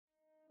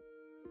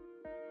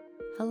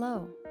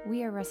Hello,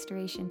 we are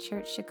Restoration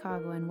Church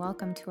Chicago and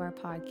welcome to our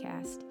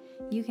podcast.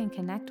 You can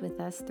connect with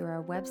us through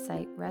our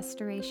website,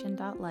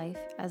 restoration.life,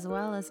 as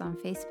well as on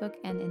Facebook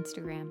and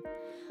Instagram.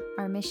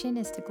 Our mission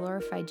is to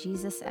glorify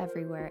Jesus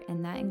everywhere,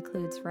 and that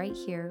includes right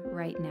here,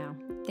 right now.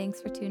 Thanks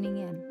for tuning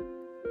in.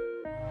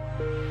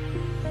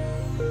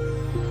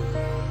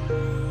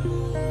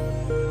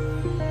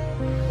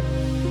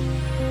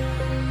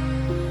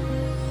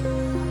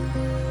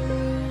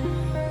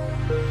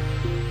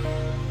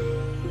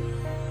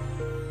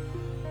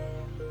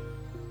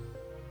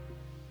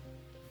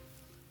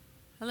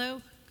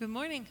 Hello, good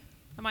morning.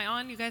 Am I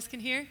on? You guys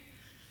can hear?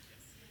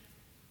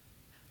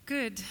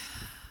 Good.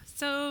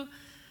 So,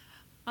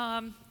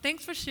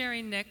 thanks for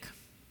sharing, Nick.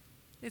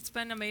 It's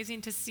been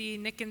amazing to see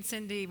Nick and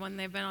Cindy when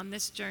they've been on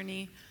this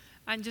journey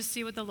and just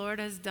see what the Lord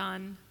has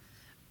done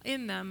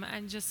in them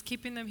and just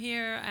keeping them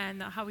here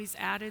and how He's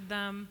added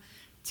them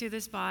to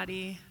this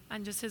body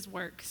and just His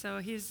work. So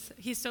He's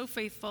so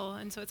faithful,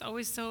 and so it's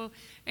always so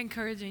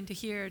encouraging to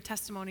hear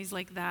testimonies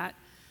like that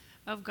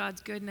of God's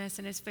goodness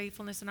and His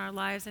faithfulness in our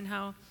lives and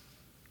how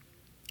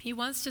He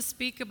wants to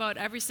speak about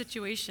every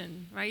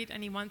situation, right?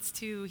 And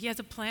He has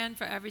a plan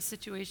for every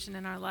situation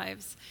in our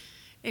lives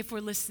if we're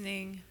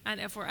listening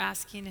and if we're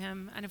asking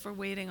Him and if we're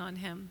waiting on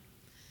Him.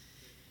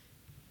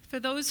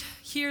 For those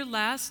here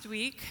last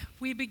week,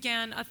 we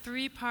began a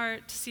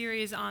 3-part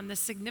series on the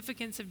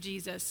significance of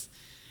Jesus.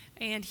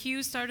 And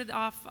Hugh started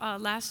off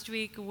last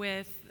week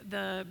with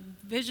the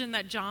vision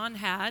that John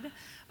had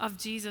of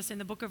Jesus in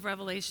the book of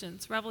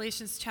Revelations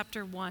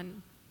chapter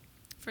 1.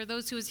 For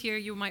those who was here,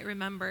 you might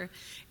remember.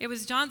 It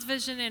was John's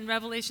vision in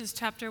Revelations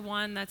chapter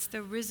 1, that's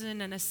the risen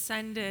and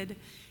ascended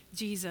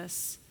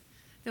Jesus,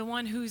 the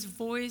one whose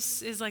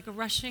voice is like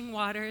rushing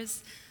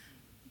waters,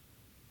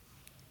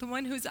 the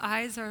one whose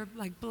eyes are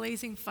like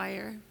blazing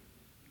fire,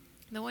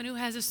 the one who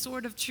has a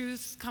sword of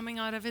truth coming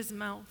out of His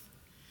mouth,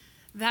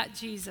 that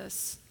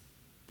Jesus.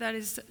 That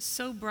is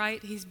so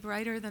bright, He's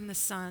brighter than the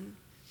sun.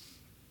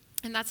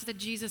 And that's the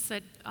Jesus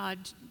that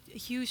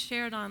Hugh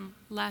shared on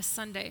last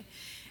Sunday.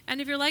 And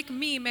if you're like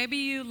me, maybe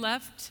you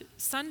left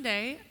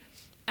Sunday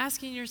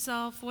asking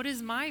yourself, what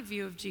is my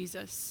view of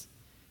Jesus?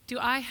 Do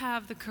I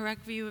have the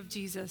correct view of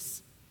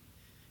Jesus?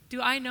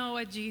 Do I know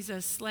a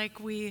Jesus like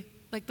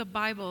the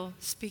Bible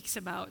speaks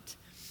about?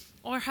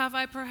 Or have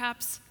I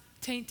perhaps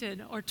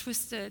tainted or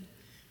twisted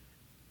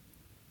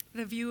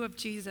the view of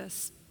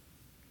Jesus?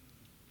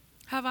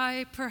 Have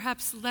I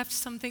perhaps left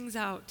some things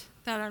out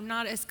that are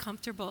not as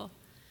comfortable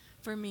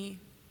for me?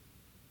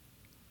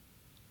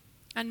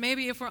 And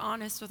maybe if we're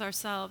honest with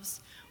ourselves,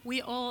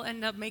 we all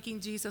end up making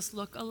Jesus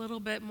look a little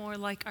bit more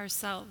like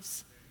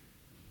ourselves.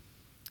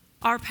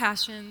 Our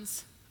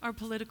passions, our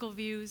political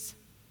views,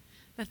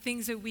 the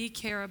things that we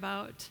care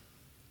about.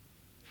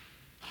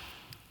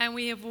 And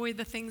we avoid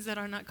the things that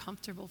are not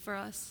comfortable for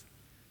us.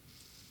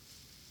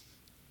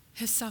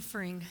 His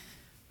suffering,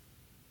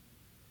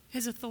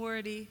 His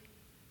authority,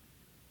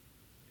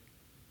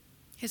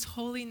 His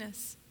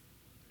holiness.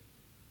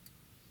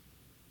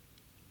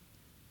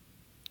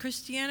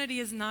 Christianity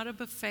is not a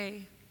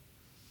buffet.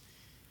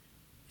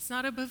 It's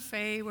not a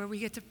buffet where we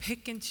get to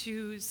pick and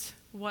choose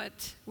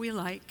what we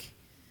like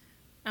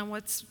and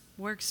what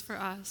works for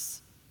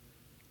us.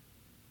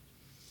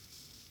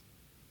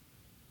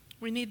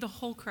 We need the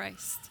whole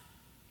Christ.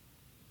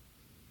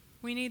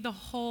 We need the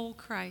whole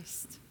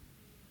Christ.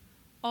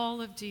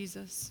 All of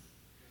Jesus.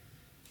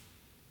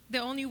 The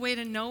only way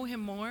to know Him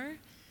more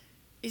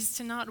is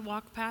to not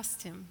walk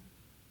past Him.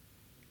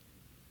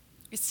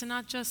 It's to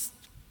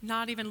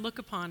not even look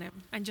upon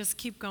Him and just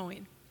keep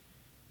going.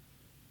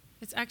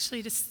 It's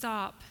actually to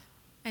stop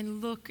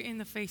and look in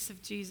the face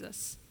of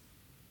Jesus.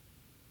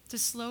 To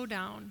slow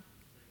down.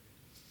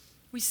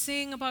 We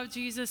sing about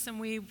Jesus and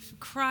we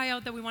cry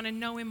out that we want to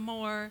know Him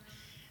more.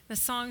 The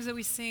songs that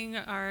we sing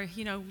are,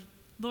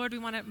 Lord, we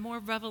want more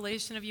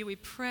revelation of You. We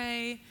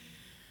pray.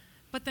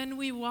 But then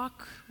we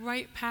walk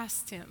right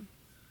past Him.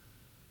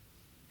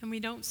 And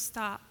we don't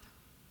stop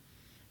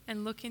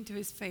and look into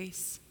His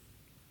face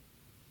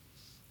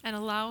and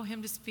allow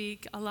Him to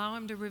speak, allow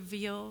Him to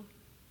reveal,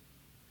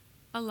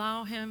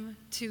 allow Him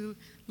to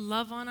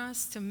love on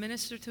us, to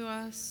minister to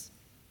us,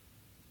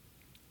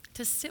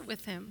 to sit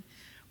with Him.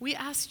 We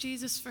ask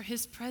Jesus for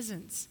His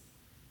presence,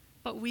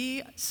 but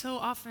we so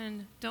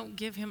often don't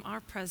give Him our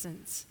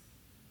presence.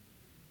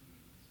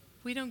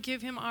 We don't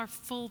give Him our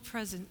full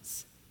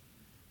presence.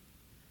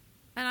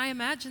 And I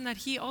imagine that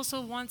He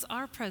also wants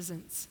our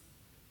presence.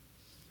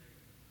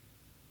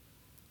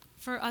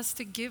 For us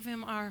to give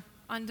Him our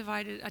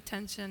undivided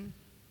attention.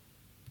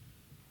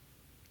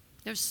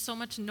 There's so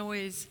much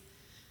noise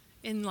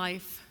in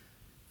life,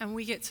 and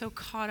we get so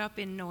caught up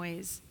in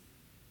noise.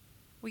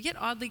 We get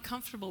oddly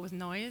comfortable with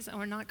noise, and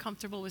we're not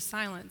comfortable with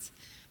silence.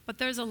 But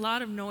there's a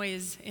lot of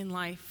noise in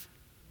life.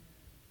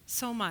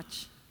 So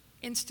much.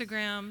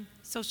 Instagram,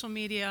 social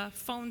media,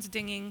 phones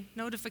dinging,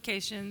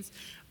 notifications,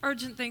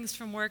 urgent things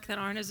from work that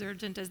aren't as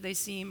urgent as they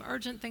seem,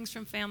 urgent things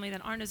from family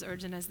that aren't as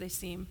urgent as they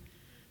seem.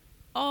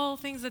 All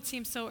things that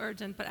seem so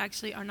urgent but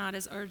actually are not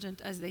as urgent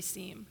as they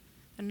seem.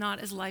 and not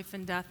as life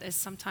and death as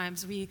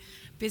sometimes we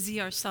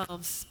busy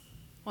ourselves.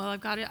 Well,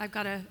 I've got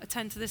to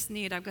attend to this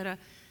need.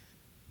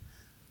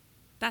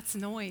 That's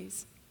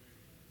noise.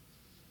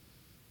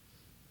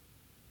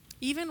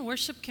 Even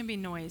worship can be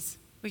noise.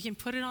 We can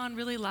put it on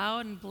really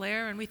loud and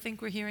blare, and we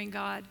think we're hearing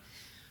God,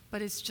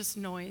 but it's just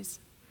noise.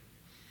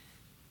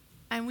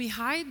 And we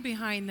hide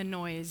behind the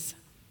noise,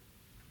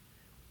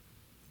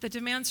 the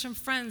demands from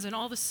friends and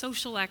all the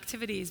social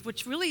activities,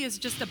 which really is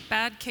just a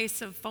bad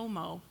case of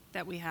FOMO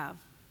that we have,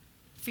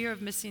 fear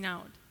of missing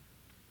out.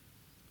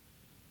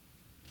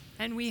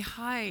 And we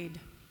hide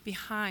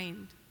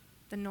behind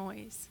the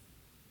noise.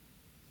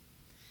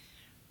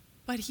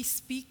 But he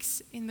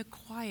speaks in the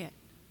quiet.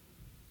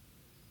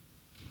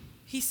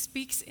 He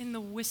speaks in the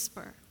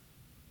whisper,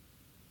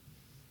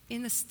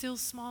 in the still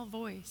small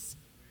voice.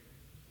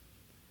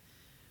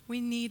 We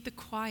need the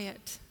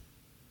quiet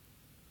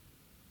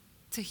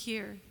to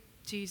hear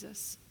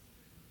Jesus.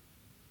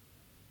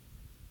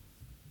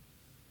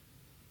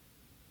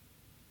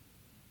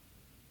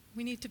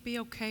 We need to be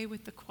okay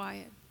with the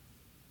quiet.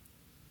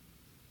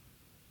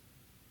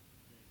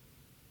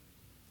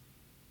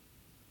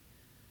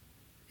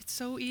 It's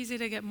so easy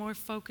to get more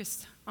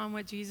focused on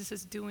what Jesus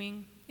is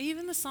doing.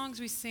 Even the songs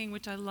we sing,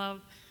 which I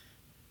love,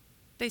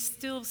 they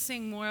still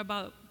sing more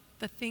about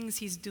the things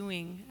he's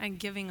doing and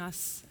giving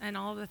us and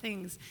all the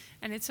things.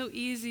 And it's so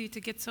easy to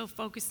get so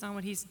focused on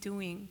what he's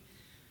doing,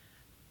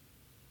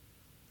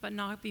 but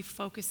not be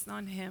focused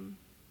on him.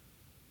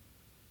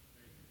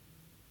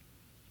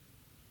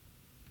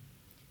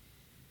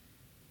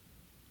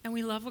 And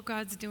we love what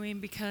God's doing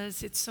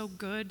because it's so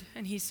good,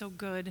 and he's so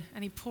good,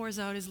 and he pours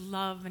out his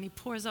love, and he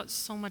pours out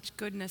so much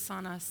goodness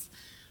on us,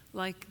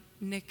 like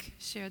Nick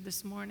shared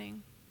this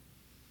morning.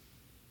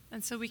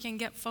 And so we can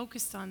get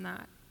focused on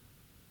that,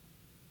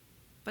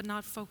 but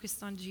not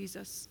focused on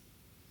Jesus.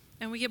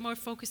 And we get more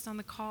focused on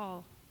the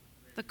call,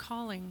 the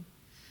calling,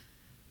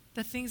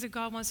 the things that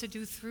God wants to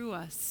do through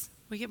us.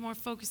 We get more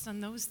focused on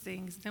those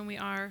things than we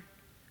are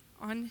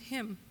on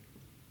him.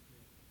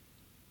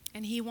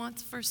 And he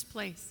wants first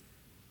place.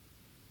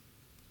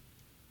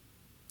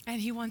 And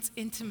he wants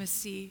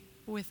intimacy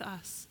with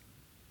us.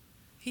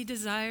 He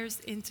desires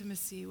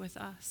intimacy with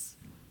us.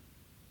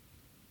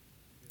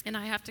 And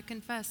I have to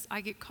confess,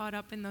 I get caught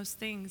up in those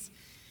things,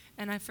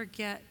 and I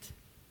forget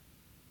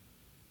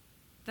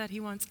that he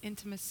wants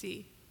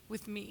intimacy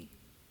with me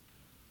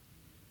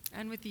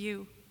and with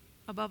you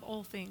above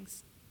all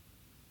things.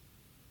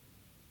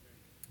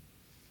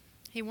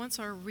 He wants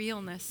our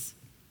realness.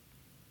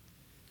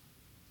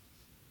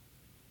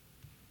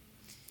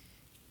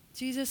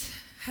 Jesus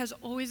has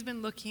always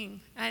been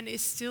looking and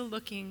is still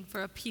looking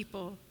for a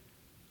people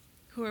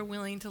who are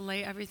willing to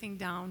lay everything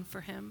down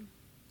for him.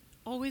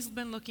 Always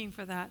been looking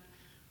for that.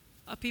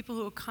 A people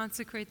who will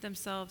consecrate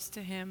themselves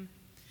to him,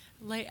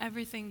 lay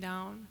everything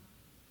down,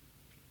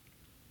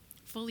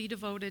 fully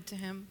devoted to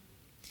him.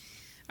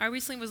 I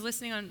recently was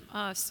listening on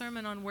a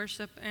sermon on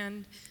worship,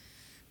 and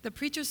the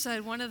preacher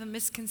said one of the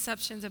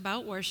misconceptions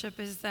about worship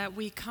is that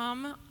we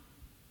come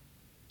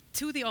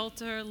to the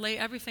altar, lay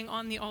everything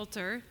on the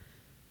altar,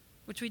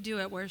 which we do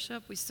at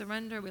worship. We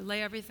surrender, we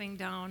lay everything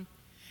down,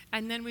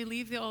 and then we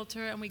leave the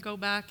altar and we go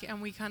back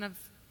and we kind of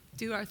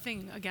do our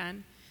thing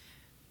again.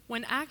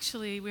 When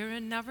actually we were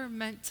never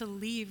meant to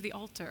leave the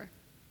altar.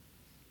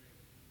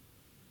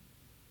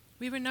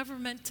 We were never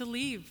meant to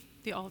leave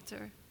the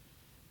altar.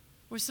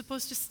 We're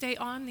supposed to stay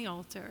on the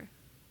altar,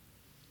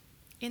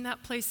 in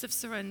that place of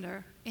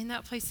surrender, in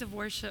that place of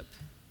worship,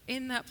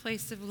 in that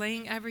place of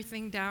laying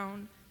everything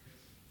down,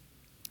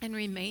 and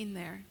remain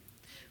there.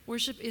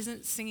 Worship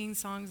isn't singing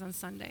songs on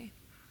Sunday.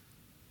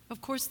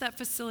 Of course, that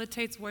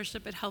facilitates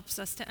worship. It helps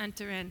us to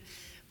enter in.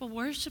 But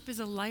worship is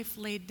a life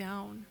laid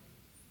down.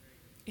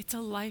 It's a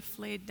life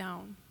laid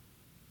down.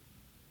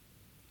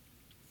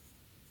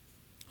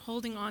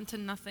 Holding on to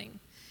nothing.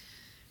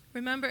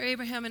 Remember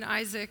Abraham and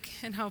Isaac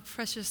and how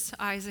precious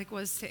Isaac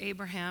was to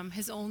Abraham,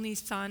 his only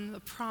son,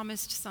 the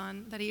promised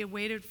son that he had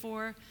waited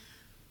for.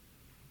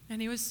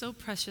 And he was so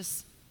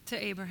precious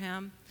to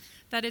Abraham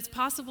that it's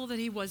possible that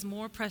he was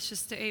more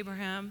precious to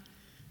Abraham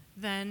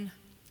than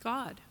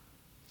God.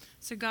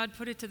 So God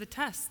put it to the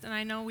test, and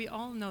I know we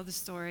all know the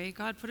story.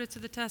 God put it to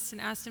the test and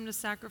asked him to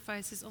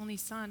sacrifice his only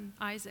son,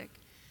 Isaac.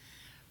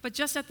 But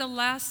just at the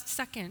last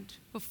second,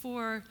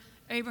 before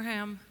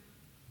Abraham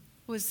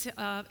was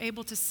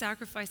able to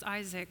sacrifice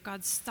Isaac,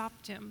 God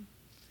stopped him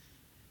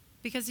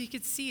because he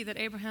could see that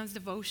Abraham's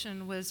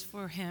devotion was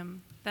for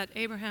him, that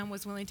Abraham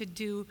was willing to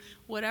do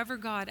whatever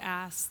God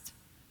asked,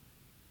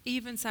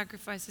 even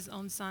sacrifice his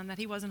own son, that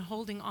he wasn't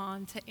holding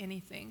on to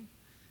anything.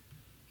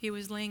 He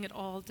was laying it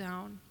all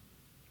down.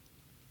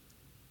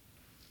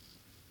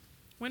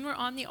 When we're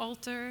on the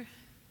altar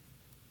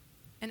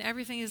and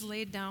everything is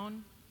laid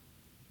down,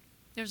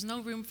 there's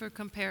no room for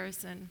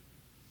comparison.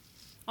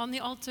 On the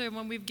altar,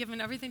 when we've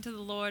given everything to the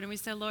Lord and we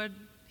say, Lord,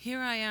 here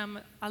I am,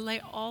 I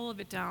lay all of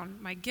it down,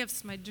 my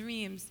gifts, my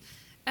dreams,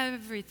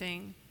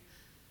 everything.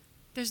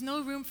 There's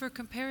no room for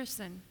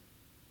comparison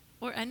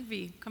or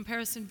envy.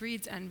 Comparison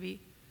breeds envy.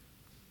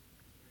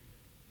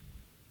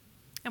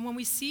 And when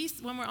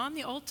we're on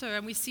the altar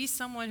and we see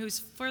someone who's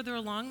further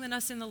along than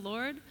us in the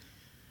Lord,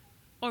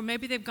 or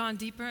maybe they've gone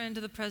deeper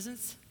into the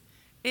presence,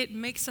 it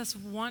makes us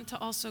want to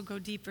also go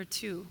deeper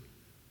too.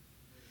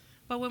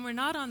 But when we're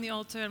not on the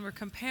altar and we're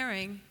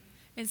comparing,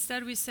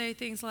 instead we say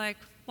things like,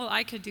 well,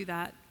 I could do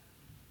that.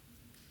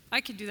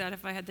 I could do that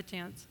if I had the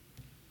chance.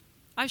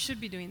 I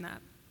should be doing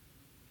that.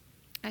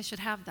 I should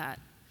have that.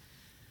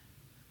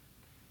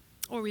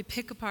 Or we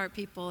pick apart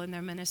people in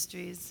their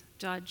ministries,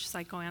 judge,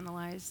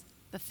 psychoanalyze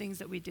the things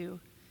that we do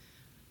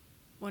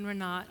when we're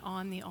not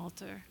on the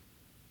altar,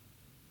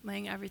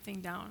 laying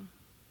everything down.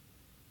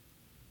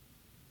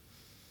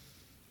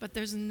 But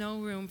there's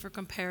no room for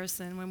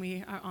comparison when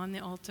we are on the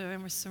altar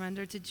and we're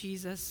surrendered to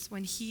Jesus,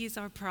 when He is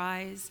our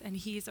prize and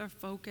He is our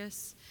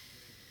focus.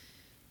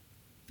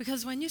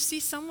 Because when you see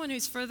someone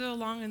who's further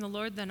along in the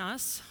Lord than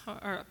us,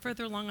 or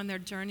further along on their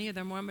journey, or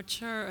they're more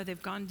mature, or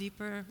they've gone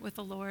deeper with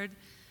the Lord,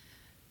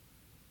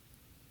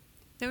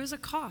 there is a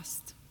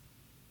cost.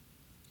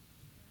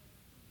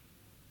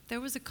 There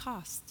was a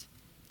cost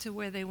to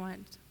where they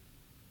went.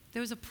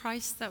 There was a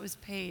price that was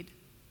paid.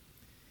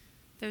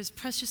 There's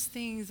precious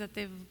things that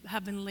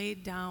have been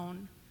laid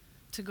down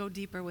to go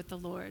deeper with the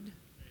Lord.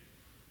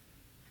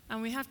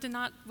 And we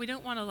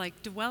don't want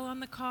to dwell on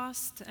the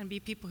cost and be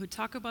people who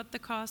talk about the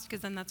cost,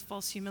 because then that's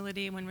false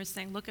humility when we're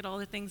saying, look at all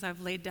the things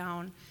I've laid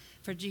down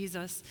for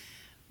Jesus.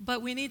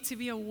 But we need to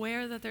be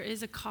aware that there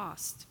is a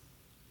cost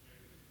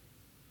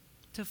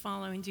to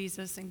following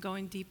Jesus and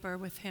going deeper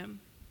with Him.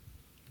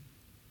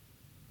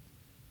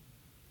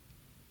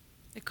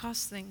 It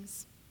costs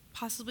things.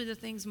 Possibly the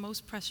things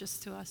most precious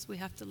to us we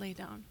have to lay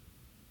down.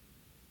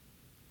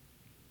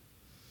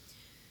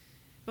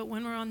 But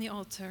when we're on the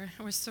altar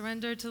and we're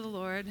surrendered to the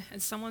Lord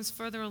and someone's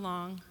further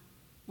along,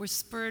 we're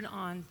spurred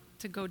on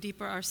to go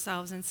deeper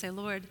ourselves and say,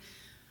 Lord,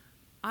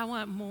 I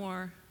want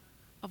more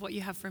of what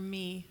you have for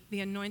me, the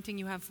anointing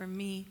you have for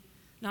me,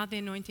 not the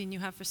anointing you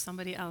have for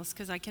somebody else,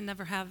 because I can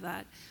never have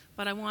that,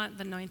 but I want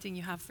the anointing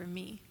you have for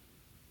me.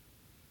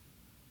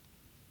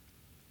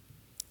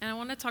 And I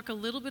want to talk a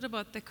little bit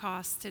about the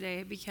cost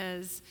today,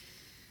 because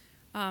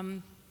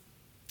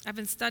I've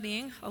been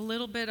studying a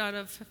little bit out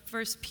of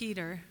 1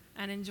 Peter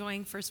and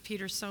enjoying 1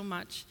 Peter so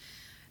much.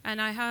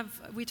 And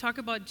we talk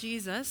about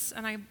Jesus,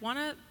 and I want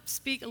to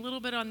speak a little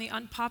bit on the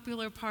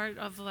unpopular part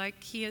of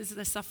He is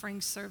the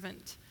suffering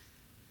servant.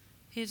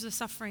 He is the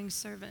suffering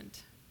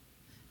servant.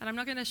 And I'm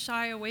not going to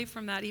shy away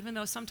from that, even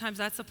though sometimes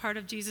that's a part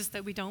of Jesus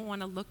that we don't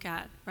want to look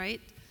at,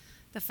 right?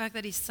 The fact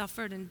that He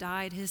suffered and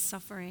died, His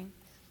suffering,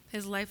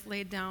 His life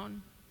laid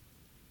down.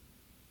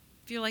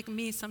 If you're like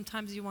me,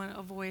 sometimes you want to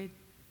avoid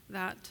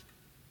that.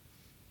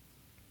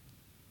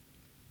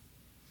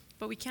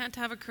 But we can't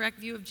have a correct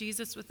view of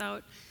Jesus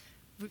without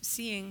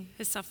seeing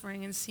His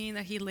suffering and seeing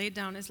that He laid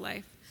down His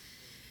life.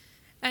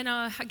 And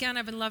again,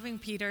 I've been loving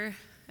Peter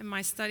in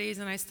my studies,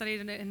 and I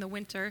studied it in the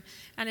winter,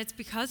 and it's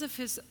because of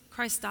his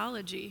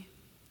Christology,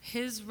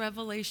 his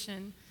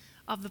revelation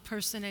of the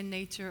person and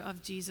nature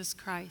of Jesus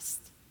Christ.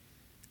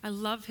 I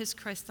love his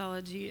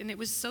Christology, and it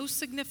was so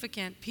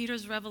significant.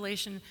 Peter's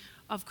revelation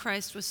of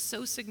Christ was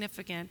so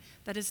significant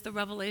that it's the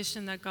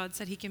revelation that God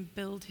said He can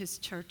build His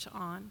church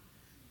on.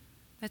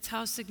 That's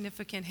how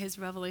significant his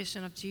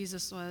revelation of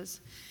Jesus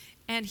was.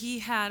 And he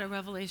had a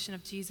revelation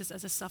of Jesus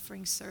as a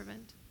suffering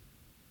servant.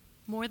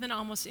 More than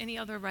almost any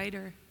other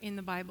writer in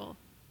the Bible,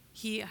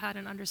 he had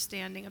an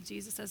understanding of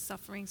Jesus as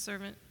suffering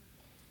servant.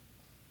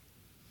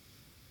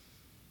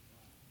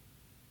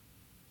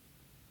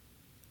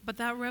 But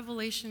that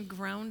revelation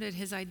grounded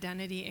his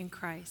identity in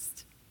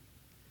Christ.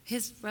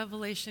 His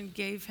revelation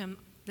gave him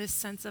this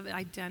sense of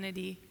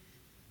identity.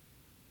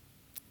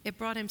 It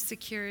brought him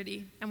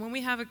security. And when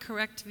we have a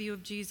correct view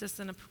of Jesus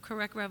and a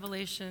correct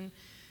revelation,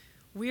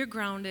 we're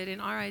grounded in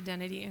our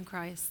identity in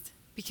Christ,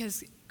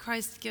 because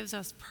Christ gives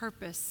us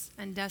purpose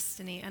and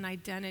destiny and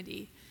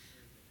identity.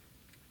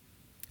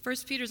 1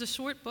 Peter is a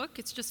short book.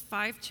 It's just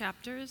 5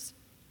 chapters.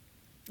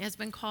 It has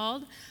been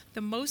called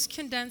the most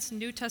condensed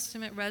New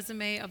Testament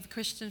resume of the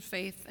Christian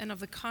faith and of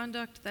the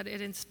conduct that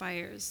it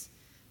inspires.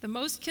 The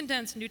most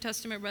condensed New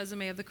Testament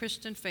resume of the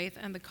Christian faith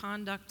and the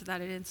conduct that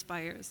it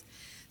inspires.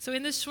 So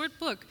in this short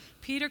book,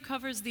 Peter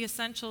covers the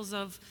essentials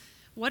of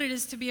what it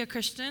is to be a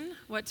Christian,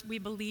 what we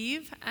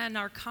believe, and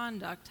our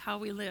conduct, how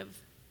we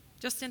live,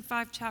 just in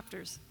 5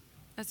 chapters.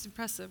 That's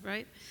impressive,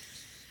 right?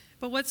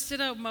 But what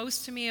stood out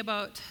most to me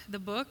about the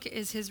book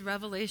is his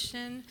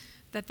revelation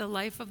that the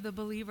life of the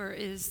believer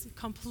is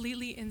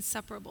completely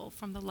inseparable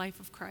from the life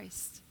of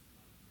Christ.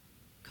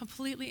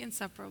 Completely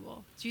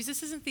inseparable.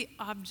 Jesus isn't the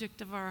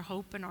object of our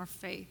hope and our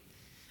faith.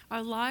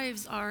 Our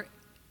lives are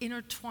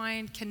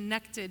intertwined,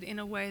 connected in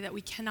a way that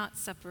we cannot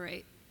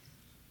separate.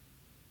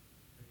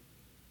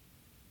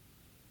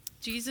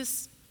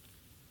 Jesus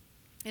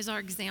is our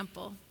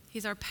example.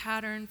 He's our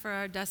pattern for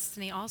our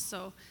destiny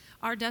also.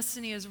 Our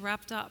destiny is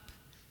wrapped up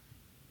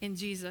in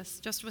Jesus.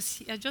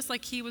 Just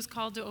like he was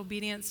called to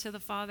obedience to the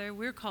Father,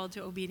 we're called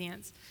to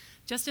obedience.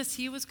 Just as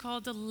he was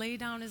called to lay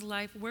down his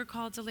life, we're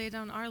called to lay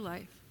down our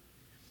life.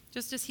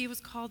 Just as he was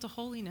called to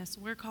holiness,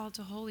 we're called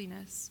to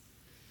holiness.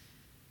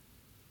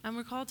 And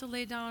we're called to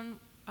lay down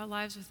our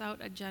lives without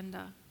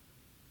agenda.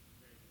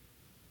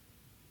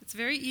 It's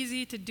very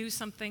easy to do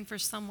something for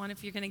someone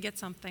if you're going to get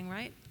something,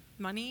 right?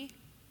 Money,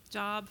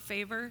 job,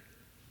 favor.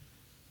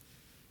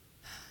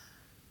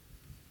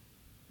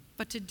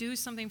 But to do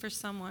something for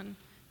someone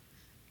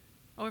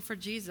or for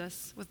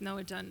Jesus with no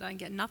agenda and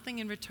get nothing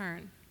in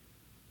return,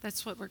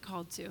 that's what we're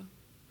called to.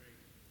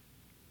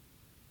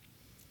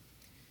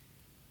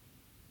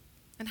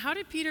 And how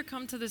did Peter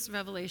come to this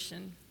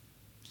revelation?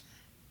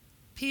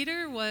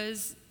 Peter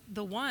was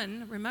the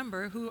one,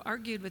 remember, who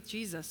argued with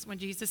Jesus when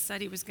Jesus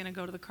said he was going to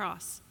go to the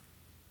cross.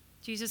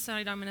 Jesus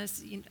said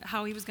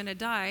how he was going to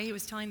die. He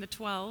was telling the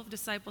 12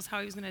 disciples how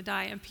he was going to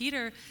die. And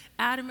Peter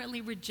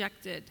adamantly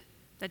rejected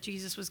that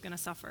Jesus was going to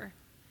suffer.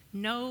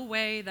 No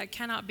way, that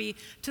cannot be.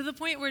 To the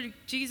point where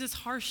Jesus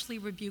harshly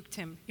rebuked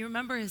him. You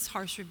remember his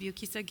harsh rebuke.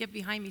 He said, "Get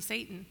behind me,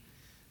 Satan."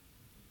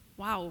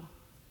 Wow,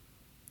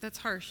 that's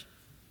harsh.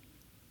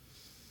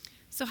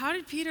 So how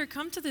did Peter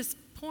come to this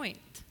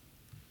point?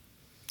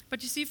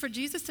 But you see, for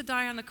Jesus to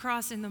die on the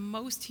cross in the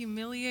most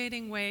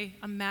humiliating way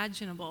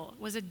imaginable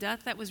was a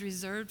death that was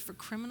reserved for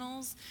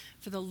criminals,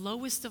 for the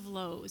lowest of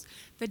lows.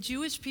 The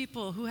Jewish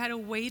people who had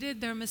awaited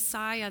their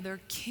Messiah,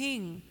 their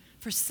king,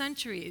 for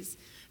centuries,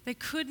 they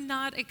could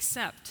not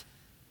accept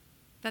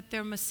that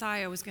their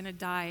Messiah was going to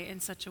die in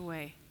such a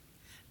way.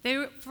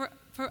 They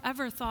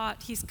forever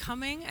thought, he's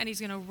coming and he's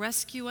going to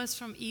rescue us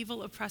from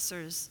evil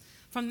oppressors,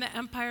 from the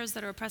empires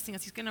that are oppressing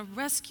us. He's going to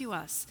rescue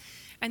us.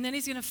 And then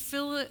he's going to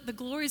fill it, the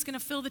glory is going to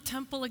fill the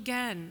temple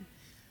again.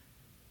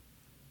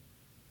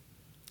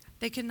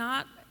 They could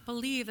not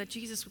believe that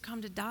Jesus would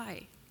come to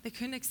die. They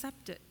couldn't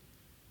accept it.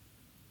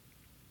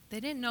 They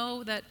didn't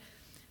know that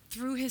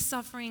through his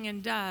suffering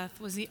and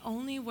death was the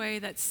only way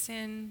that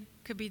sin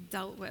could be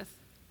dealt with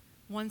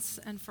once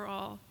and for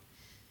all.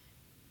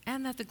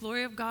 And that the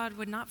glory of God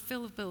would not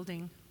fill a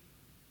building.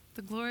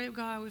 The glory of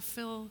God would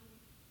fill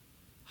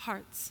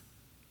hearts.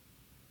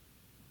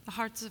 The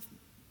hearts of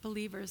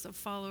believers, of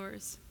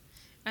followers.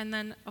 And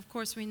then, of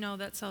course, we know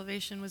that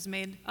salvation was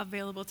made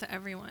available to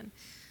everyone.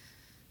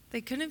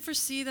 They couldn't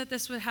foresee that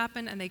this would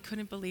happen, and they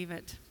couldn't believe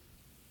it.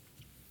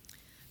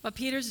 But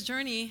Peter's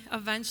journey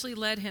eventually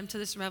led him to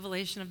this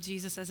revelation of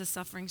Jesus as a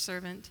suffering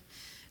servant,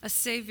 a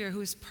Savior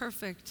who is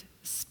perfect,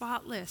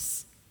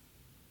 spotless,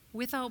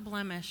 without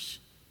blemish,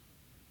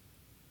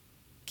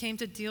 came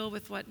to deal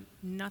with what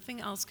nothing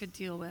else could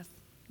deal with.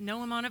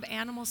 No amount of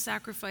animal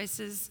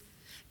sacrifices,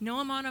 no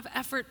amount of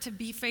effort to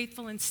be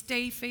faithful and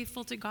stay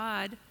faithful to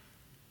God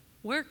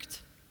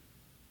worked.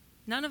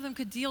 None of them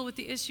could deal with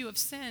the issue of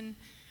sin,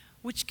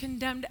 which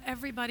condemned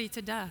everybody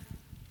to death.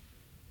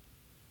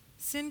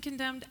 Sin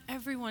condemned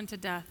everyone to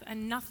death,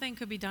 and nothing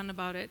could be done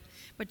about it.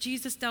 But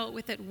Jesus dealt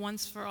with it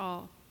once for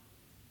all.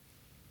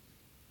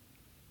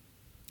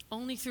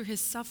 Only through his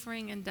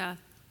suffering and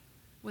death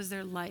was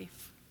there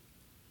life.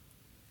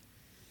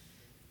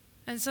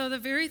 And so the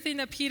very thing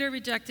that Peter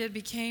rejected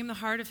became the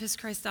heart of his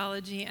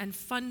Christology and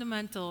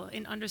fundamental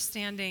in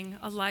understanding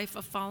a life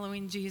of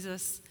following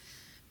Jesus.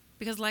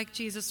 Because like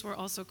Jesus, we're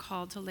also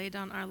called to lay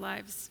down our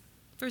lives.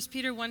 1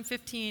 Peter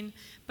 1:15,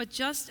 "But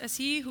just as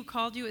he who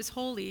called you is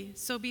holy,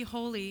 so be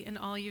holy in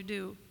all you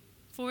do.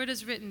 For it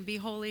is written, 'Be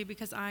holy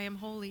because I am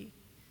holy.'"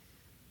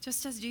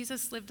 Just as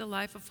Jesus lived a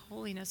life of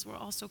holiness, we're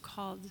also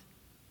called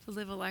to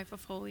live a life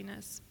of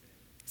holiness.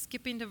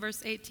 Skipping to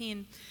verse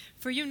 18,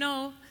 "For you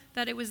know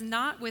that it was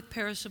not with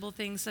perishable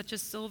things such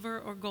as silver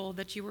or gold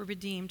that you were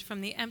redeemed from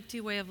the empty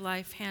way of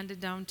life handed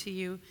down to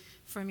you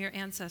from your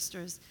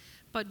ancestors,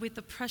 but with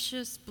the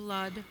precious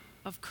blood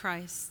of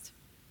Christ,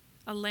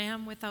 a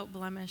lamb without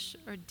blemish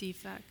or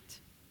defect."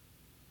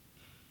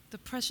 The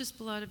precious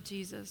blood of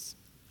Jesus.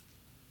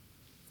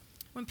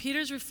 When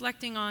Peter's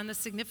reflecting on the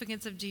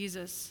significance of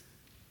Jesus,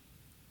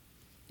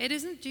 it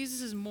isn't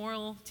Jesus'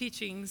 moral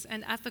teachings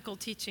and ethical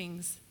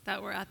teachings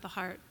that were at the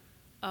heart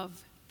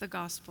of the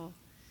gospel.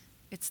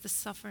 It's the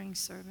suffering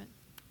servant.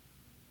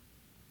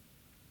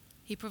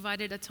 He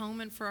provided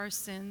atonement for our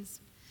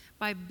sins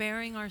by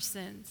bearing our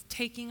sins,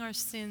 taking our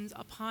sins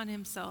upon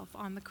himself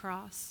on the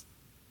cross,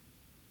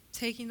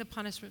 taking the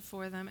punishment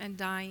for them and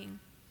dying.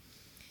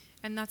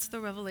 And that's the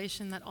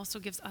revelation that also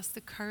gives us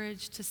the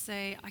courage to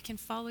say, I can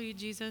follow you,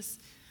 Jesus,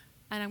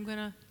 and I'm going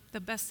to, the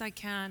best I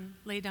can,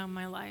 lay down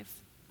my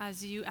life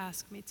as you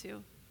ask me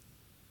to,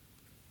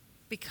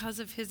 because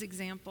of his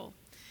example.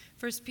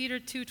 1 Peter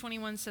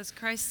 2:21 says,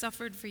 "Christ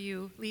suffered for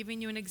you,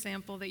 leaving you an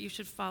example that you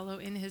should follow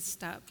in his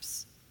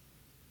steps."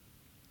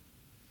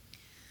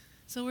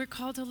 So we're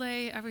called to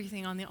lay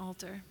everything on the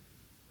altar.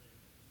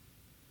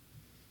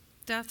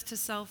 Death to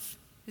self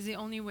is the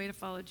only way to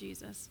follow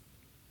Jesus.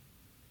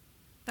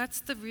 That's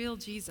the real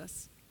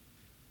Jesus.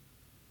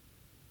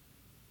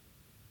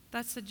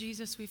 That's the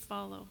Jesus we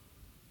follow.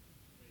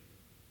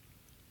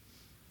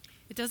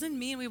 It doesn't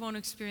mean we won't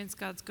experience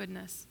God's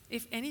goodness.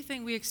 If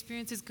anything, we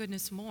experience his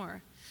goodness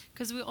more,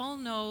 because we all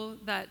know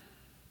that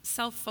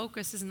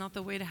self-focus is not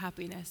the way to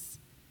happiness.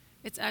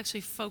 It's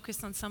actually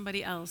focused on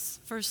somebody else,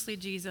 firstly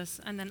Jesus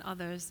and then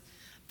others.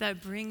 that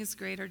brings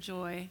greater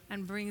joy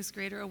and brings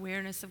greater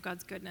awareness of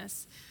God's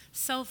goodness.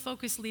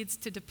 Self-focus leads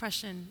to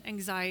depression,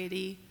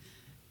 anxiety,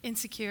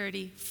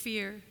 insecurity,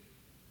 fear.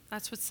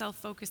 That's what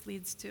self-focus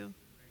leads to.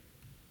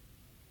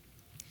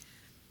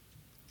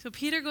 So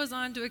Peter goes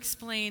on to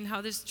explain how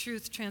this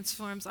truth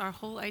transforms our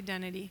whole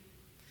identity.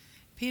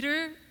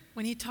 Peter,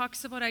 when he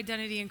talks about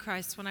identity in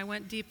Christ, when I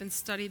went deep and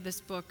studied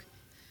this book,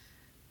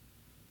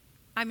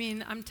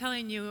 I'm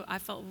telling you, I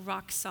felt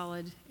rock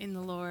solid in the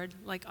Lord,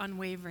 like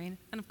unwavering.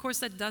 And of course,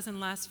 that doesn't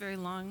last very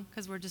long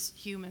because we're just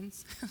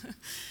humans.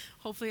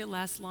 Hopefully, it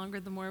lasts longer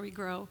the more we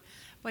grow.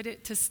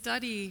 But to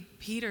study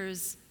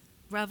Peter's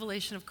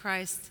revelation of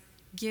Christ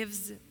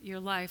gives your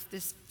life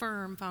this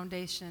firm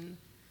foundation,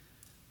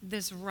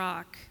 this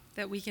rock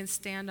that we can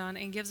stand on,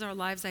 and gives our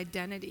lives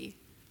identity.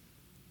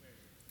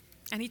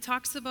 And he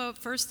talks about,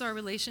 first, our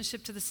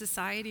relationship to the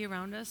society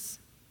around us,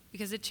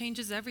 because it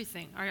changes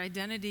everything. Our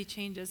identity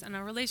changes. And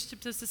our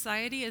relationship to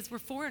society is we're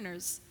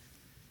foreigners.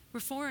 We're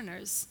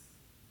foreigners.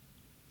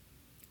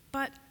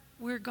 But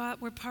we're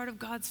part of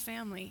God's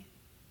family.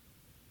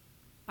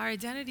 Our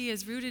identity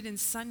is rooted in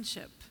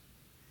sonship.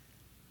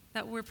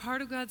 That we're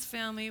part of God's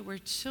family. We're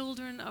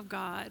children of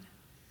God.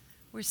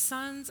 We're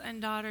sons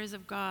and daughters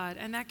of God.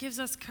 And that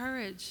gives us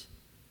courage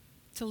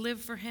to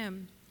live for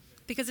him.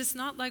 Because it's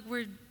not like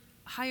we're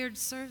hired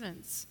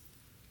servants.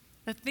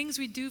 The things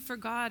we do for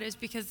God is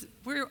because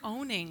we're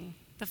owning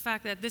the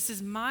fact that this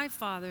is my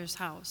Father's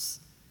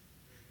house.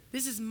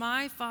 This is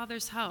my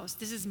Father's house.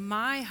 This is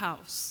my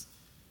house.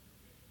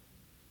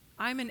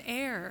 I'm an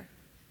heir.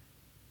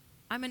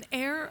 I'm an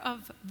heir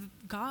of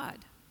God,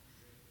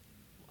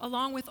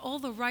 along with all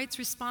the rights,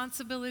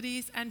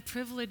 responsibilities, and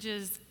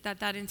privileges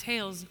that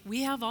entails.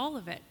 We have all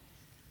of it.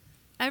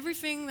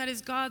 Everything that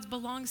is God's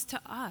belongs to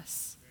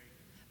us.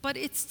 But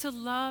it's to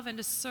love and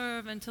to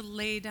serve and to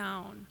lay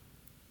down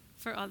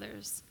for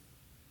others.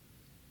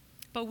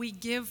 But we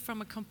give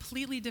from a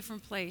completely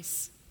different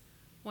place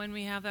when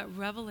we have that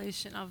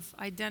revelation of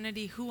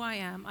identity, who I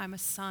am. I'm a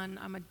son,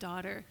 I'm a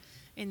daughter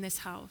in this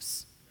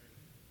house.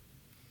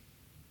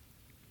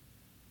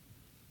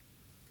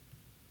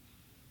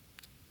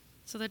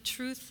 So the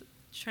truth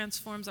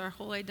transforms our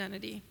whole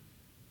identity.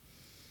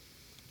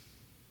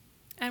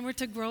 And we're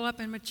to grow up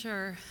and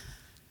mature.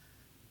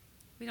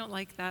 We don't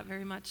like that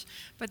very much.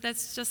 But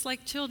that's just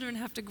like children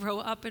have to grow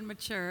up and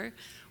mature.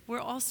 We're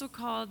also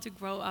called to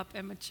grow up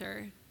and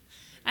mature.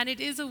 And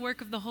it is a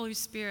work of the Holy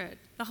Spirit.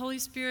 The Holy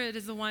Spirit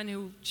is the one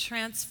who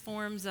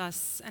transforms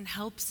us and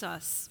helps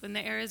us in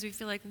the areas we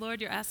feel like, Lord,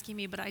 you're asking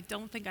me, but I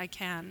don't think I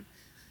can.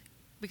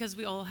 Because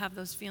we all have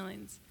those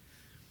feelings.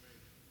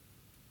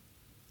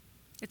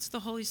 It's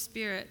the Holy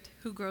Spirit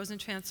who grows and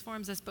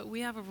transforms us, but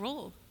we have a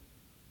role.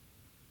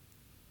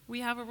 We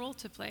have a role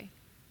to play.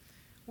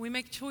 We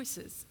make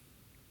choices.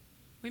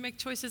 We make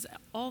choices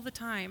all the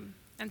time.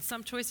 And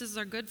some choices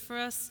are good for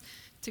us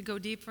to go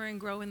deeper and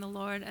grow in the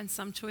Lord, and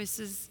some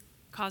choices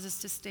cause us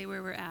to stay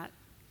where we're at.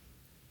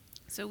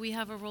 So we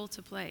have a role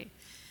to play.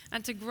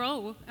 And to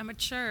grow and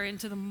mature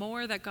into the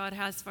more that God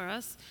has for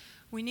us,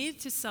 we need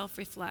to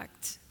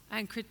self-reflect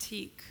and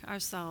critique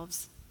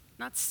ourselves.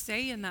 Not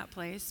stay in that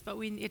place, but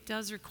it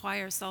does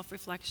require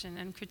self-reflection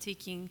and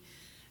critiquing.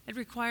 It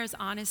requires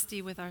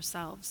honesty with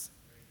ourselves.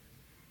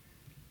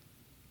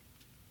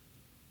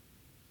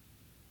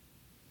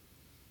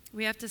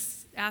 We have to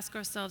ask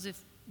ourselves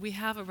if we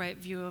have a right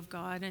view of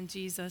God and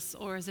Jesus,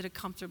 or is it a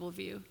comfortable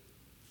view?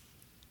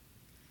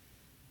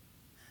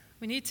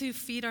 We need to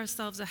feed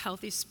ourselves a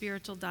healthy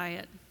spiritual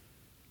diet.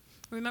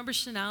 Remember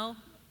Chanel,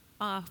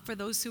 for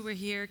those who were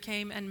here,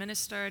 came and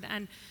ministered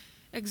and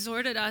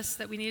exhorted us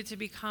that we needed to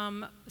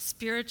become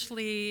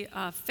spiritually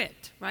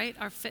fit, right?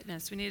 Our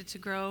fitness. We needed to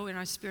grow in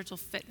our spiritual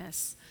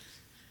fitness.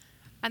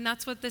 And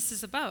that's what this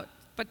is about.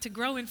 But to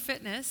grow in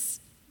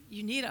fitness,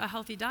 you need a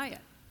healthy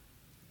diet.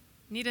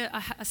 You need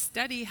a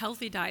steady,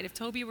 healthy diet. If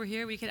Toby were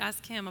here, we could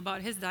ask him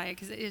about his diet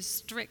because it is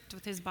strict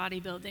with his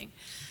bodybuilding.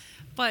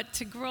 But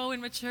to grow and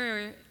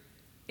mature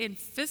in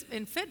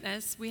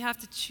fitness, we have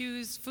to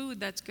choose food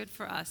that's good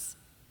for us.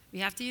 We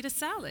have to eat a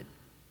salad.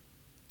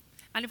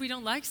 And if we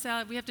don't like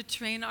salad, we have to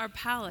train our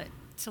palate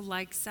to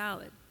like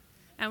salad.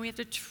 And we have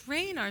to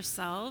train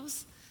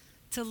ourselves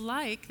to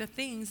like the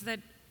things that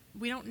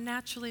we don't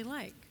naturally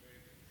like.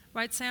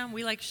 Right, Sam?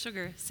 We like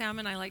sugar. Sam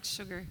and I like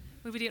sugar.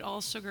 We would eat all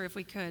sugar if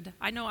we could.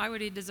 I know I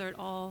would eat dessert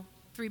all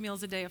 3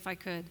 meals a day if I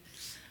could.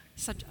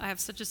 I have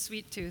such a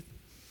sweet tooth.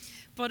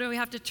 But we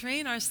have to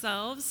train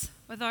ourselves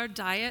with our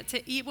diet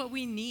to eat what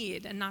we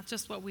need and not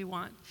just what we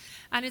want.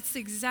 And it's the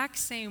exact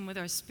same with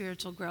our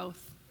spiritual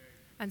growth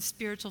and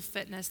spiritual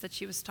fitness that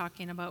she was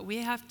talking about. We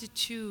have to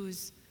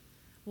choose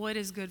what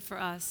is good for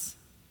us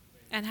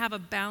and have a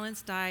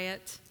balanced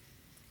diet.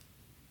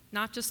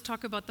 Not just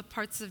talk about the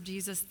parts of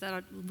Jesus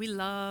that we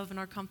love and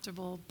are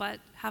comfortable, but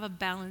have a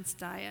balanced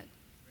diet.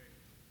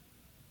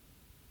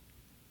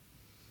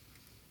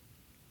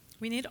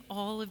 We need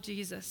all of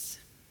Jesus.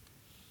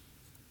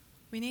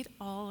 We need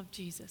all of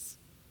Jesus.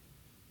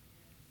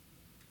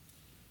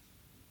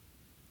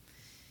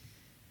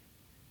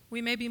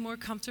 We may be more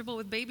comfortable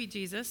with baby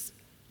Jesus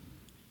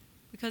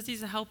because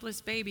he's a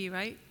helpless baby,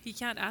 right? He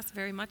can't ask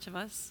very much of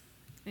us.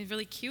 He's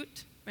really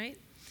cute, right?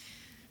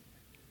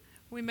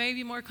 We may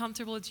be more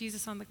comfortable with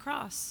Jesus on the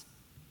cross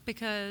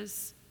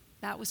because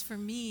that was for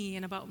me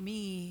and about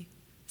me.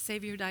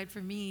 Savior died for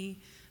me,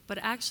 but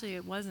actually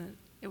it wasn't.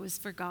 It was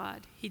for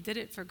God. He did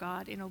it for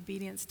God, in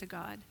obedience to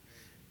God,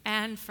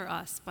 and for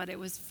us, but it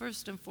was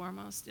first and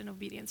foremost in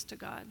obedience to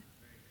God.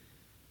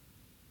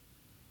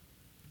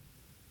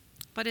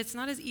 But it's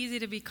not as easy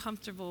to be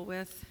comfortable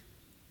with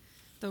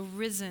the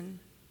risen,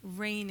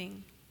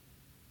 reigning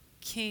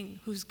King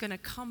who's going to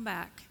come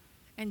back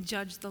and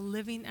judge the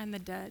living and the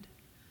dead,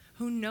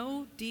 who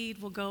no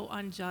deed will go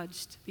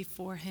unjudged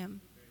before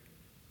him.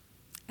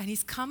 And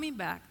he's coming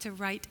back to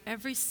right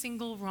every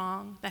single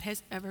wrong that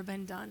has ever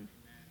been done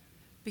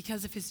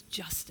because of his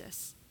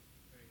justice.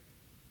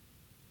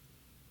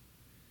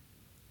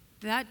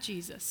 That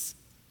Jesus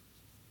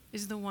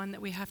is the one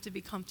that we have to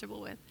be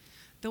comfortable with.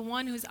 The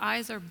one whose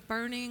eyes are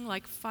burning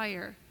like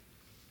fire,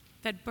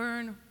 that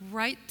burn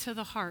right to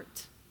the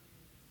heart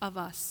of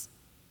us,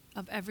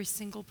 of every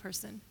single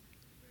person.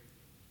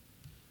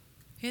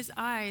 His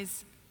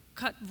eyes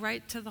cut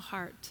right to the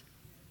heart.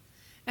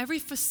 Every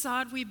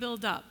facade we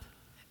build up,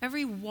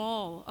 every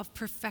wall of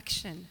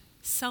perfection,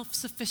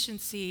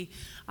 self-sufficiency,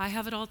 I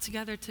have it all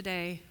together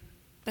today,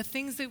 the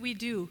things that we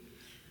do,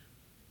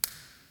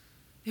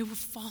 it will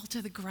fall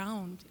to the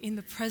ground in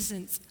the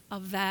presence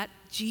of that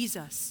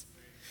Jesus.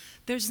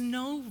 There's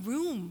no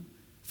room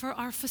for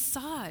our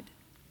facade.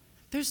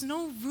 There's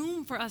no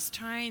room for us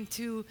trying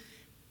to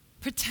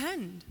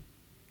pretend.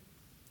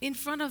 In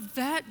front of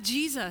that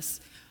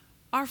Jesus,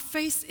 our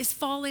face is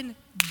fallen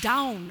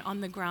down on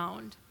the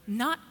ground,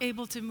 not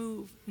able to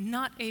move,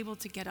 not able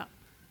to get up.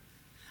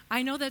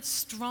 I know that's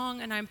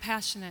strong and I'm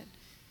passionate,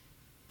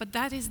 but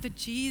that is the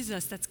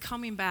Jesus that's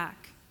coming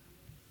back.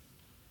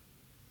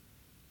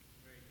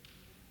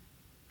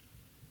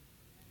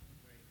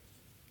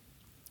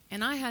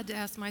 And I had to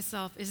ask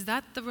myself, is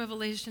that the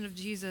revelation of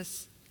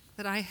Jesus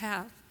that I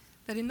have?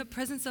 That in the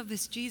presence of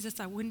this Jesus,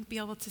 I wouldn't be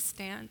able to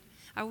stand.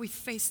 I would be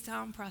face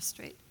down,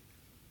 prostrate.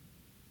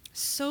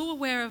 So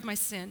aware of my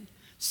sin,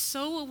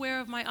 so aware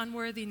of my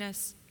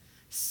unworthiness,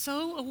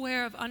 so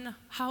aware of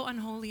how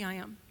unholy I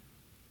am.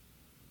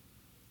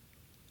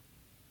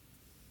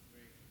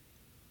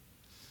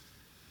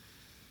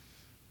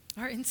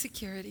 Our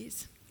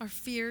insecurities, our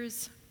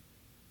fears,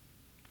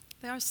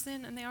 they are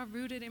sin and they are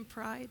rooted in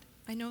pride.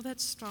 I know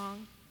that's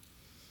strong,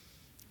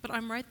 but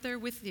I'm right there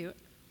with you.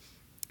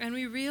 And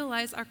we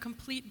realize our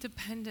complete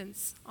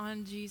dependence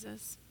on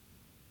Jesus.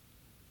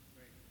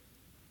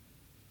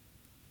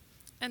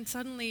 And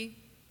suddenly,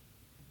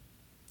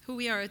 who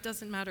we are, it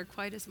doesn't matter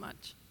quite as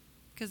much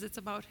because it's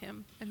about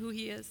him and who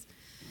he is.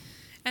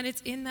 And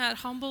it's in that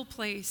humble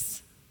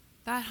place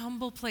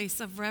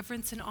of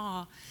reverence and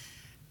awe,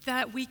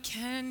 that we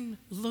can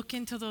look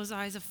into those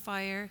eyes of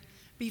fire,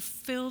 be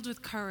filled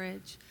with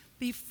courage,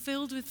 be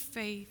filled with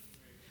faith,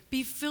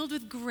 be filled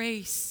with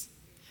grace,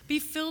 be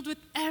filled with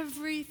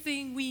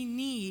everything we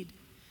need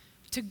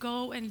to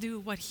go and do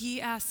what he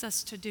asks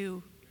us to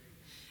do.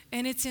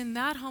 And it's in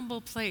that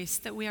humble place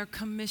that we are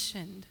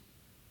commissioned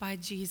by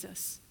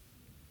Jesus.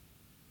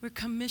 We're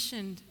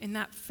commissioned in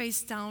that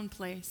face-down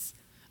place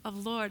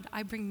of, Lord,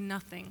 I bring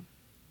nothing.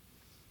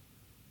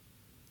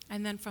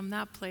 And then from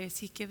that place,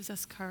 he gives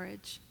us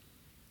courage.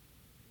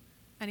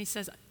 And he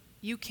says,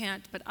 you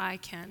can't, but I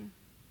can.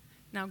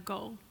 Now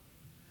go.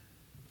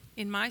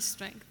 In my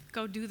strength,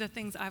 go do the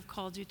things I've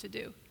called you to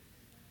do.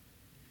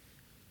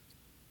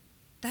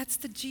 That's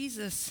the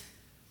Jesus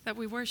that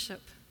we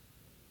worship.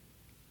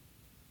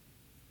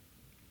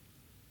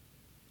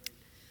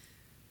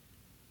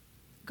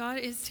 God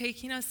is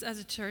taking us as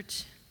a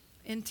church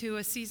into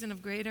a season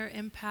of greater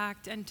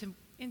impact and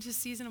into a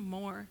season of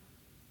more.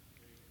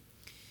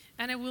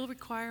 And it will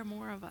require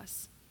more of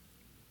us.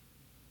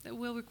 It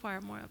will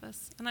require more of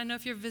us. And I know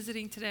if you're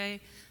visiting today,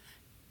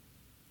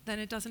 then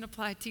it doesn't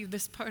apply to you,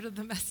 this part of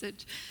the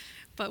message.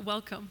 But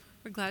welcome.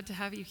 We're glad to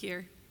have you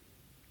here.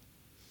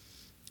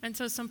 And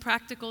so some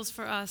practicals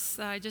for us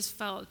that I just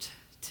felt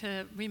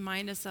to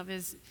remind us of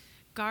is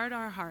guard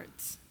our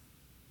hearts.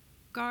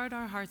 Guard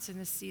our hearts in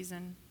this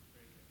season.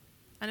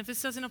 And if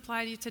this doesn't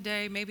apply to you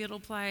today, maybe it'll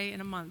apply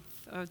in a month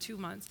or 2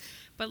 months.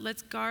 But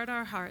let's guard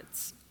our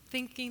hearts,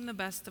 thinking the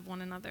best of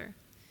one another.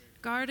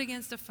 Guard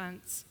against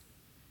offense.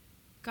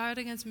 Guard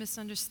against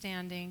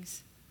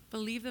misunderstandings.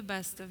 Believe the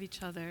best of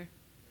each other.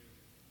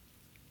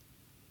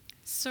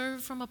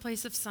 Serve from a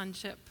place of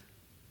sonship.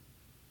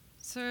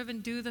 Serve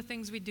and do the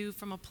things we do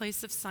from a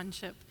place of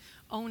sonship,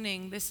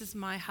 owning this is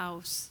my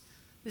house.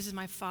 This is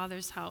my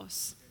Father's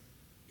house.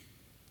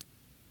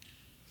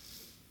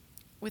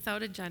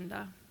 Without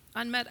agenda.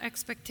 Unmet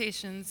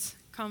expectations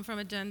come from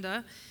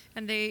agenda,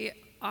 and they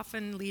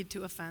often lead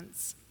to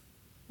offense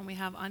when we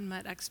have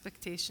unmet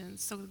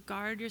expectations. So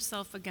guard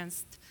yourself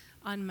against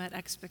unmet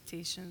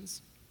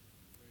expectations.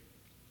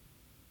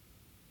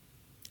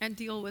 And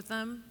deal with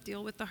them.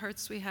 Deal with the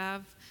hurts we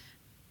have.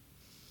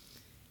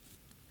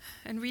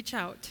 And reach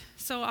out.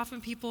 So often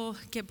people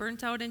get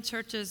burnt out in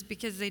churches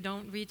because they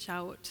don't reach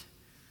out.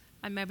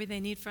 and maybe they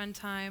need friend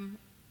time,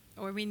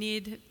 or we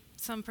need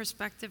some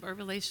perspective or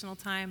relational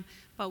time,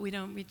 but we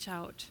don't reach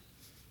out.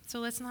 So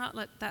let's not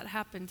let that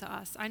happen to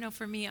us. I know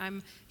for me,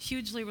 I'm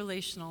hugely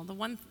relational.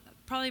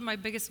 Probably my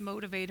biggest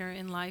motivator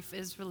in life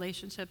is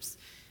relationships,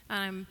 and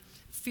I'm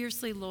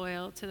fiercely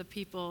loyal to the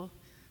people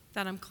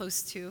that I'm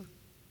close to,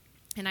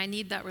 and I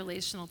need that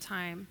relational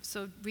time.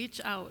 So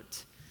reach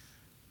out,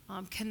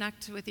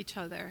 connect with each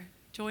other,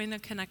 join the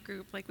Connect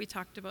group like we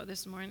talked about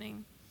this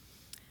morning.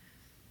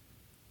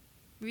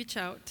 Reach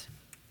out.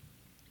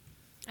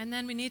 And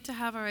then we need to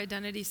have our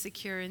identity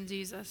secure in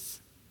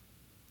Jesus.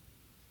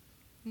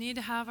 We need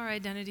to have our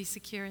identity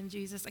secure in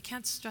Jesus. I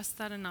can't stress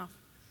that enough.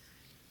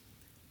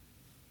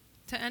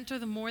 To enter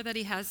the more that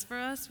he has for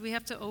us, we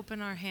have to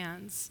open our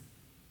hands.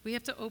 We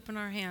have to open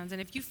our hands.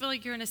 And if you feel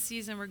like you're in a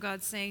season where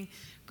God's saying,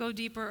 go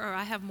deeper, or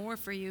I have more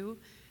for you,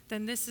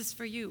 then this is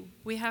for you.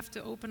 We have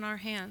to open our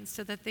hands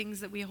to the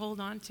things that we hold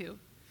on to.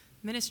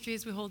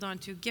 Ministries we hold on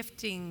to,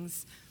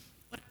 giftings,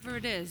 whatever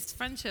it is,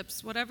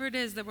 friendships, whatever it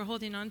is that we're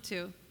holding on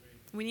to.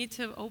 We need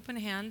to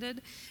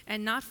open-handed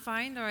and not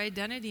find our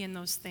identity in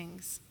those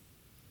things.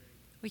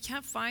 We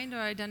can't find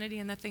our identity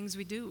in the things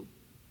we do.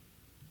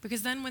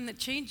 Because then when it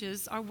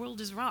changes, our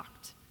world is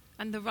rocked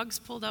and the rug's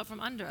pulled out from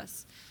under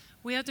us.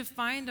 We have to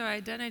find our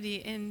identity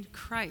in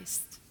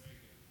Christ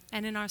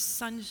and in our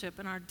sonship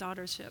and our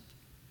daughtership.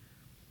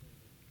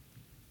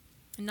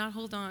 And not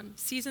hold on.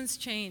 Seasons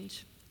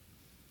change.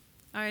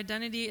 Our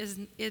identity is,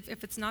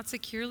 if it's not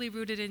securely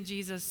rooted in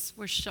Jesus,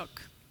 we're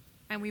shook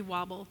and we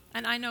wobble.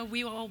 And I know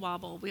we all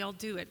wobble. We all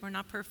do it. We're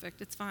not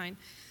perfect. It's fine.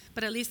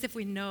 But at least if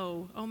we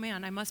know, oh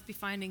man, I must be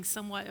finding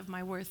somewhat of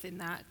my worth in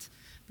that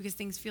because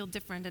things feel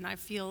different and I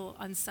feel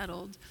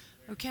unsettled.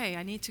 Okay,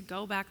 I need to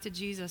go back to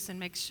Jesus and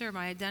make sure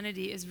my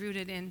identity is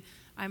rooted in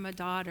I'm a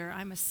daughter,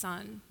 I'm a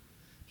son.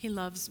 He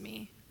loves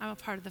me. I'm a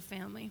part of the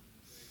family.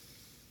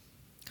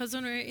 Because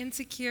when we're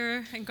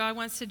insecure and God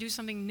wants to do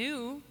something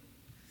new,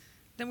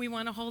 then we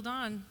want to hold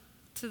on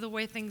to the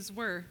way things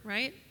were,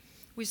 right?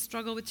 We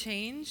struggle with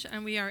change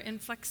and we are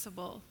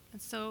inflexible.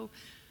 And so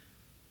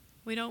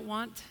we don't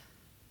want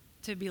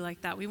to be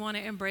like that. We want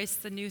to embrace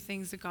the new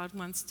things that God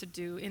wants to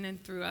do in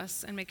and through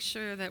us and make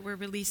sure that we're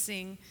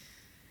releasing,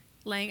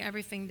 laying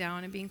everything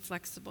down and being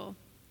flexible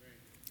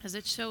as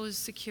it shows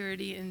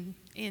security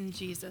in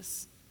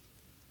Jesus.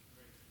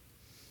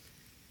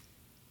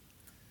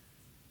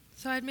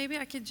 So maybe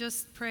I could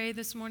just pray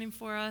this morning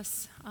for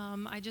us.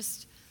 I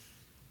just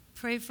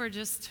pray for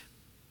just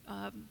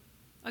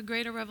a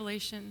greater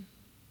revelation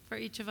for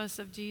each of us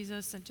of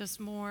Jesus and just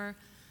more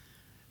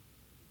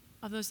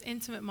of those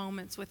intimate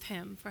moments with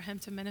him, for him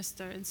to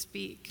minister and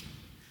speak.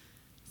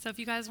 So if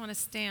you guys want to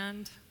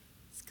stand,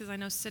 because I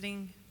know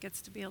sitting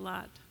gets to be a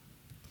lot.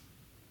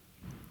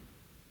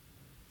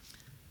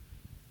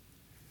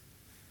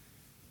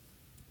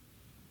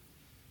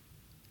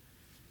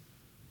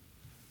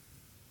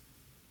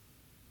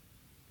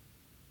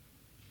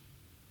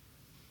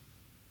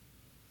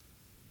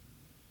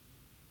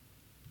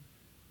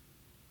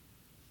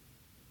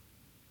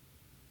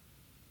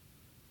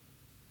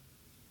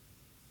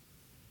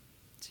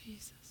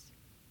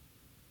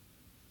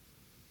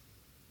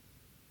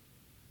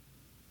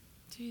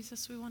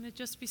 Jesus, we want to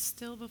just be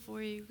still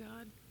before you,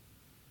 God.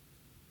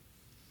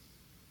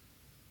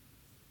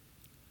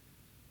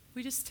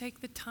 We just take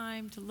the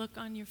time to look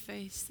on your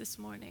face this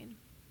morning,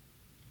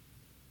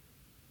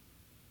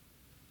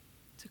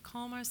 to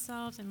calm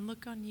ourselves and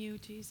look on you,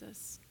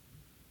 Jesus.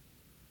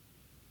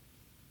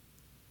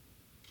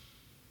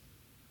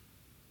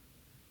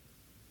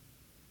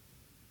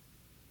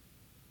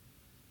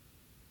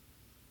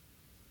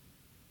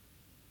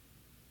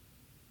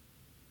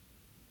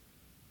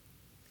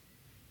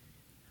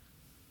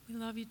 We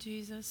love you,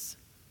 Jesus.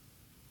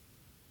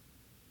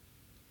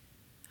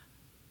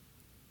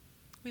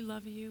 We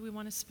love you. We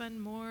want to spend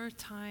more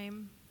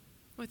time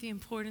with the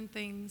important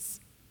things,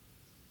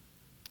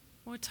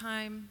 more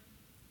time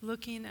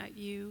looking at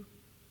you,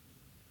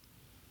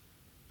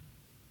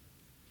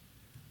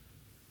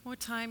 more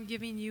time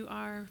giving you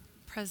our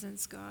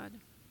presence, God.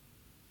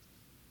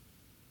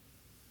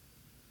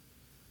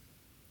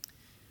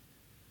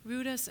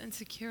 Root us and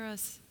secure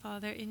us,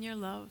 Father, in your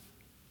love.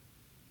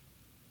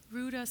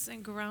 Root us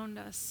and ground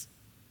us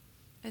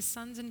as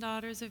sons and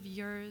daughters of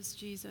yours,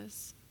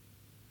 Jesus.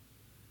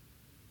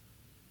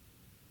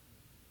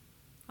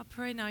 I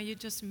pray now you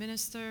just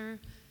minister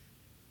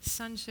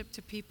sonship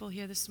to people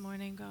here this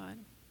morning, God.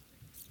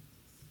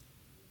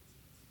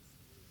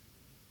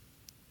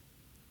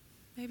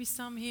 Maybe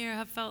some here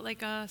have felt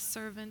like a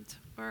servant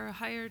or a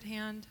hired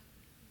hand,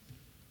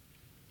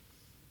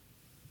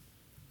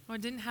 or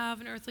didn't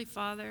have an earthly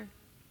father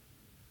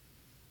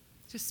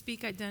to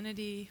speak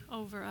identity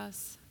over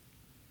us.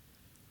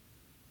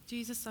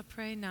 Jesus, I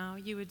pray now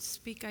you would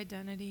speak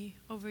identity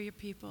over your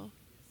people.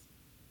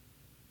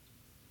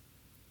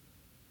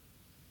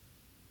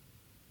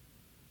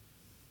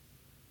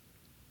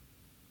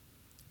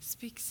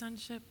 Speak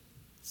sonship,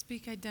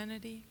 speak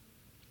identity,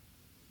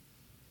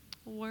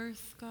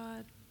 worth,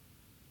 God.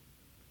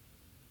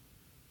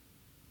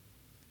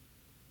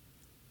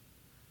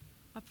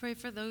 I pray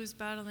for those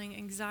battling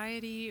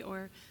anxiety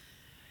or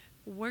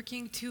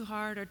working too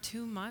hard or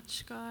too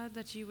much, God,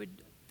 that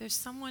there's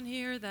someone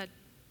here that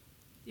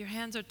your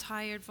hands are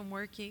tired from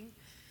working.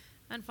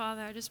 And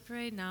Father, I just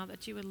pray now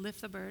that you would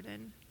lift the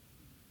burden,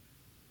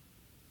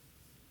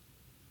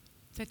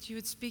 that you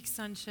would speak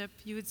sonship.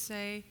 You would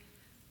say,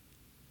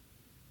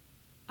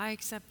 I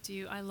accept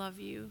you, I love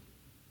you.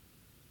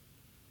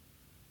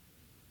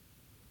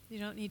 You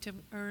don't need to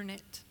earn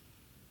it.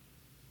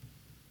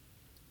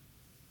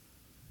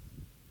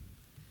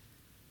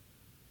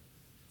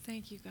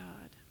 Thank you,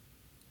 God.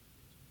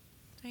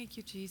 Thank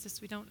you,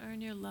 Jesus. We don't earn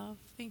your love.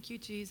 Thank you,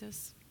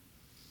 Jesus.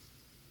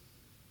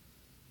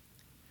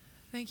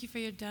 Thank you for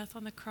your death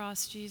on the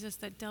cross, Jesus,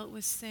 that dealt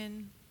with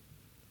sin.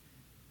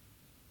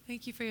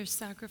 Thank you for your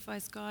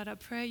sacrifice, God. I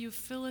pray you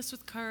fill us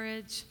with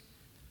courage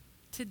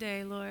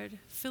today, Lord.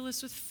 Fill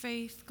us with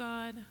faith,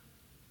 God.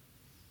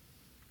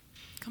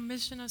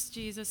 Commission us,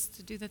 Jesus,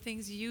 to do the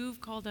things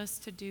you've called us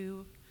to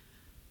do,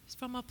 just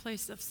from a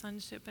place of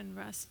sonship and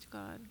rest,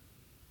 God.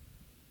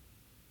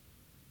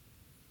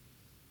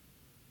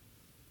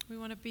 We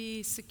want to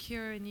be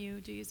secure in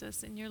you,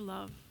 Jesus, in your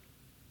love.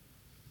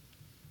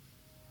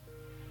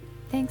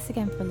 Thanks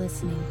again for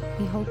listening.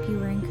 We hope you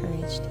were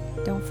encouraged.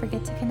 Don't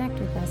forget to connect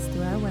with us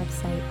through our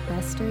website,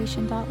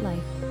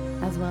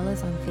 restoration.life, as well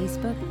as on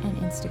Facebook and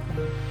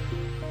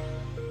Instagram.